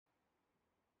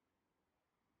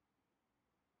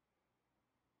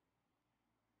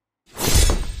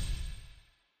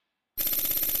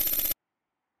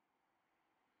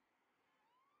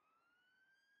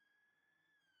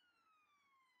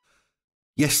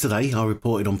Yesterday, I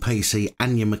reported on PC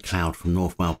Anja Macleod from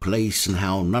North Wales Police and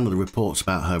how none of the reports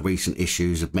about her recent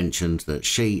issues had mentioned that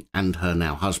she and her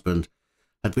now husband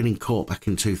had been in court back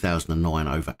in 2009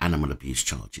 over animal abuse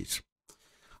charges.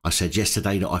 I said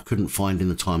yesterday that I couldn't find in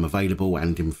the time available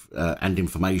and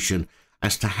information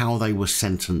as to how they were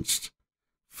sentenced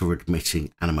for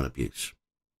admitting animal abuse.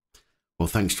 Well,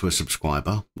 thanks to a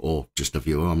subscriber, or just a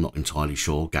viewer, I'm not entirely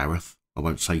sure, Gareth, I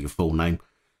won't say your full name,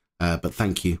 but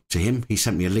thank you to him. He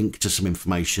sent me a link to some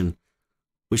information,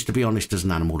 which, to be honest, as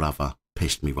an animal lover,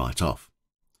 pissed me right off.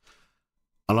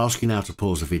 I'll ask you now to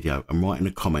pause the video and write in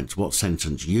the comments what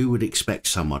sentence you would expect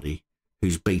somebody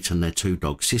who's beaten their two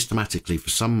dogs systematically for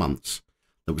some months,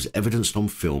 that was evidenced on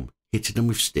film, hitting them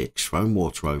with sticks, throwing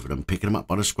water over them, picking them up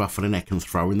by the scruff of the neck and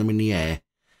throwing them in the air.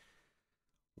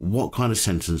 What kind of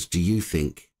sentence do you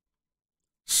think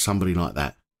somebody like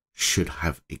that should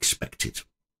have expected?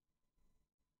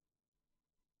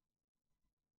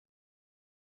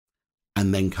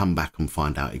 And then come back and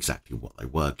find out exactly what they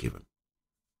were given.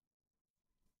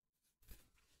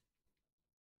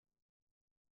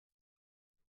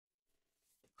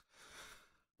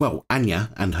 Well,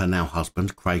 Anja and her now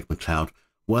husband, Craig Macleod,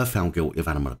 were found guilty of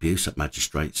animal abuse at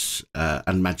magistrates,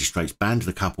 and magistrates banned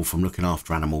the couple from looking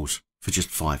after animals for just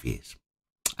 5 years.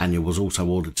 Anja was also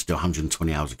ordered to do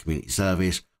 120 hours of community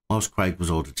service, whilst Craig was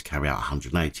ordered to carry out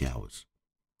 180 hours.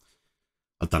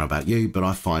 I don't know about you, but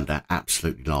I find that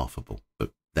absolutely laughable. But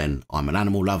then I'm an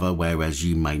animal lover, whereas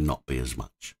you may not be as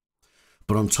much.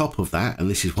 But on top of that, and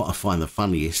this is what I find the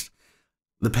funniest,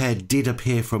 the pair did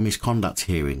appear for a misconduct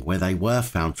hearing where they were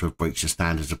found to have breached the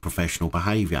standards of professional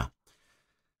behaviour,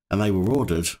 and they were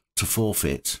ordered to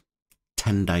forfeit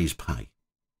 10 days' pay.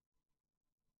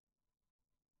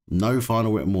 No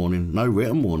final written warning, no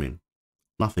written warning,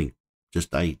 nothing,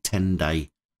 just a 10-day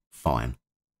fine,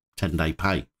 10-day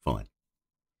pay fine.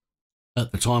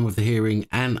 At the time of the hearing,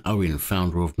 Anne Owen,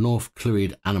 founder of North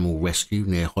Clwyd Animal Rescue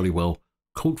near Holywell,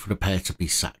 called for the pair to be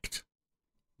sacked.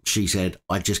 She said,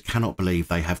 "I just cannot believe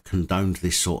they have condoned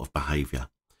this sort of behaviour.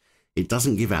 It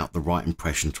doesn't give out the right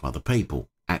impression to other people.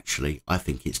 Actually, I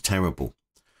think it's terrible.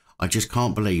 I just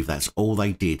can't believe that's all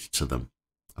they did to them.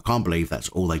 I can't believe that's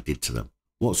all they did to them.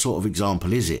 What sort of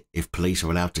example is it if police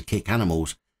are allowed to kick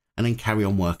animals and then carry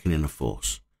on working in a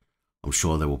force? I'm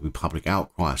sure there will be public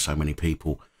outcry. So many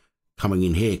people coming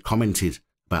in here commented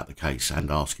about the case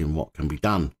and asking what can be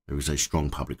done. There is a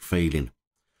strong public feeling.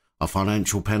 A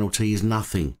financial penalty is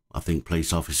nothing. I think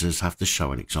police officers have to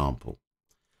show an example."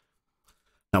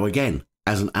 Now again,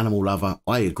 as an animal lover,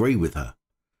 I agree with her.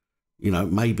 You know,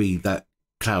 maybe that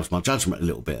clouds my judgment a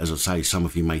little bit. As I say, some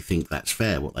of you may think that's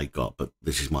fair what they got, but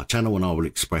this is my channel and I will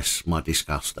express my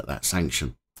disgust at that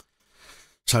sanction.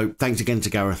 So thanks again to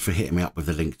Gareth for hitting me up with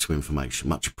the link to information.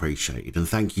 Much appreciated. And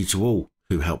thank you to all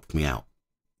who helped me out.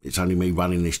 It's only me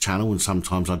running this channel, and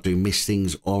sometimes I do miss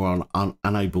things or I'm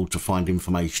unable to find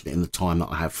information in the time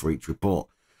that I have for each report.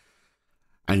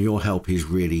 And your help is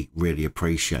really, really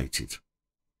appreciated.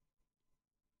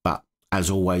 But as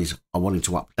always, I wanted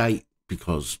to update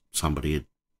because somebody had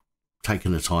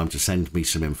taken the time to send me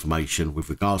some information with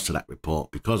regards to that report,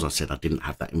 because I said I didn't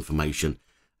have that information,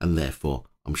 and therefore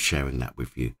I'm sharing that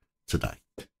with you today.